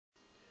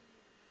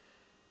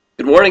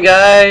morning,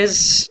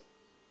 guys.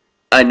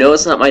 I know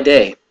it's not my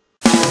day.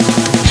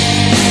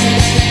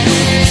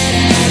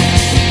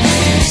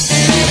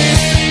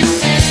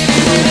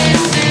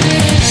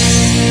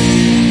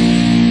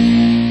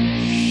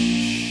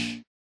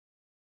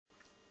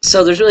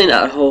 So there's really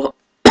not a whole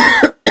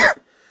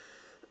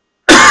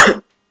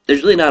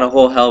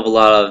hell of a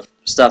lot of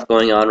stuff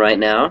going on right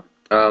now.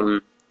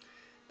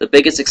 The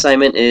biggest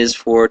excitement is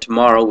for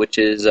tomorrow, which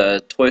is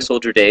Toy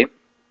Soldier Day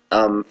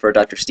for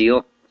Dr.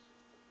 Steele.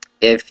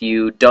 If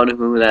you don't know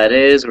who that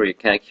is, or you're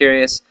kind of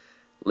curious,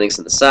 links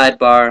in the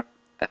sidebar.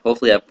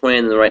 Hopefully I've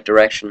pointed in the right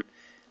direction.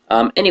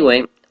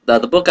 Anyway, the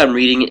book I'm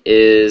reading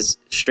is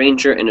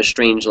Stranger in a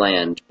Strange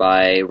Land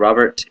by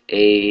Robert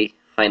A.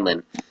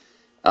 Heinlein.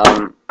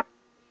 The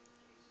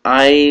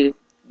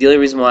only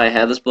reason why I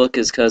have this book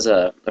is because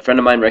a friend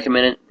of mine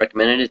recommended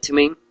it to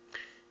me,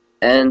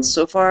 and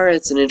so far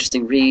it's an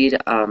interesting read.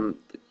 The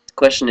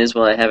question is,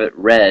 will I have it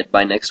read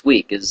by next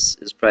week? Is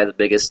probably the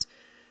biggest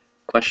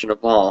question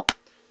of all.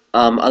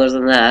 Other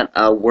than that,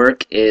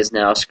 work is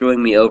now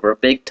screwing me over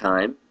big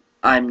time.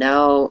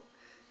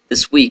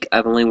 This week,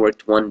 I've only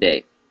worked one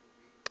day,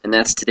 and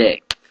that's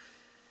today.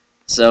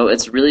 So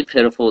it's really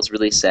pitiful, it's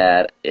really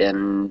sad,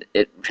 and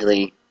it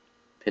really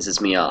pisses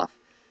me off.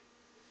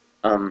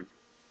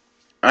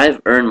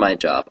 I've earned my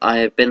job. I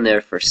have been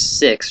there for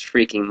 6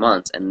 freaking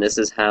months, and this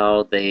is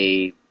how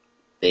they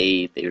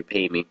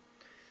repay me.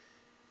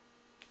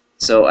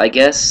 So I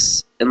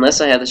guess,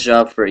 unless I have this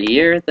job for a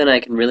year, then I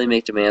can really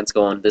make demands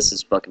going, this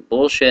is fucking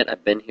bullshit,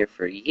 I've been here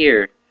for a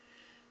year,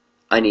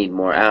 I need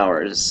more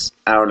hours.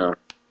 I don't know.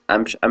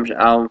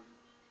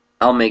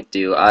 I'll make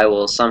do. I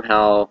will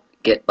somehow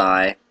get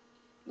by,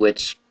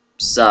 which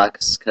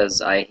sucks,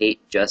 because I hate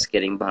just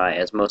getting by,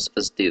 as most of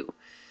us do.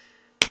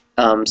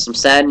 Some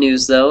sad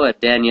news, though.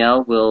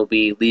 Danielle will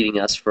be leaving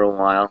us for a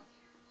while.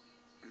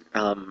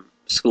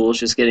 School's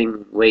just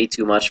getting way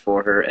too much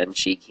for her, and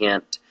she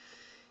can't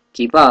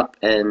keep up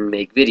and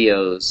make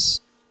videos.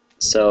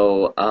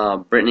 So,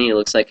 Brittany, it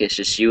looks like it's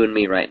just you and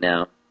me right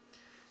now.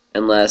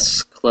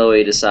 Unless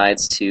Chloe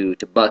decides to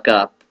buck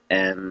up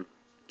and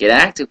get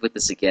active with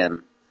this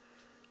again.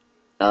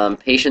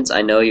 Patience,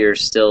 I know you're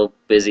still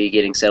busy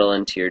getting settled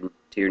into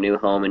your new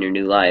home and your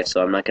new life,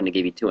 so I'm not going to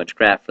give you too much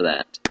crap for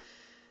that.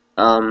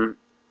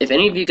 If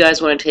any of you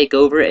guys want to take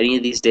over any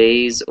of these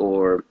days,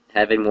 or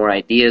have any more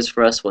ideas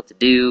for us what to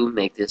do,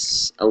 make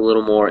this a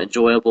little more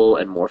enjoyable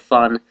and more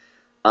fun,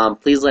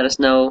 please let us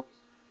know.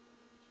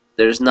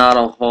 There's not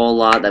a whole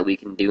lot that we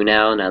can do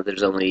now. Now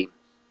there's only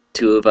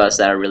 2 of us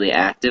that are really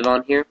active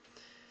on here.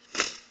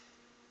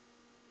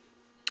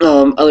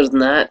 Other than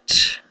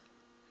that,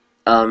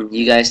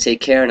 you guys take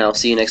care, and I'll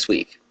see you next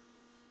week.